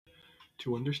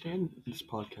To understand this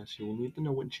podcast, you will need to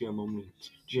know what GMO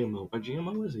means. A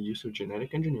GMO is a use of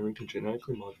genetic engineering to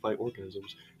genetically modify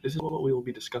organisms. This is what we will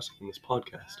be discussing in this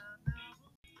podcast.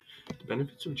 The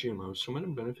benefits of GMOs. Some of the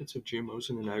benefits of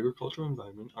GMOs in an agricultural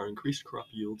environment are increased crop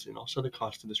yields, and also the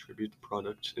cost to distribute the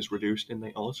products is reduced, and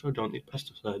they also don't need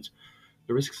pesticides.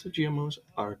 The risks of GMOs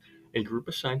are: a group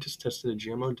of scientists tested a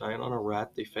GMO diet on a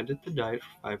rat. They fed it the diet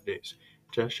for 5 days.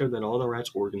 Tests showed that all the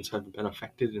rat's organs have been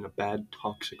affected in a bad,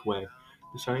 toxic way.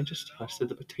 The scientists tested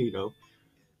the potato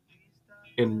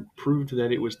and proved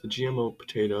that it was the GMO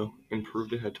potato and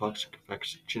proved it had toxic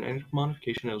effects. Genetic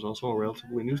modification is also a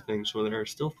relatively new thing, so there are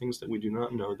still things that we do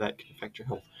not know that can affect your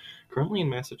health. Currently in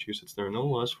Massachusetts, there are no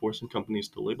laws forcing companies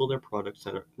to label their products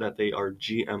that they are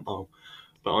GMO.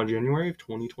 But on January of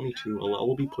 2022, a law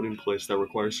will be put in place that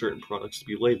requires certain products to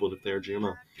be labeled if they are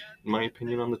GMO. In my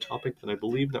opinion on the topic, that I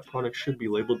believe that products should be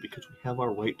labeled because we have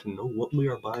our right to know what we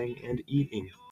are buying and eating.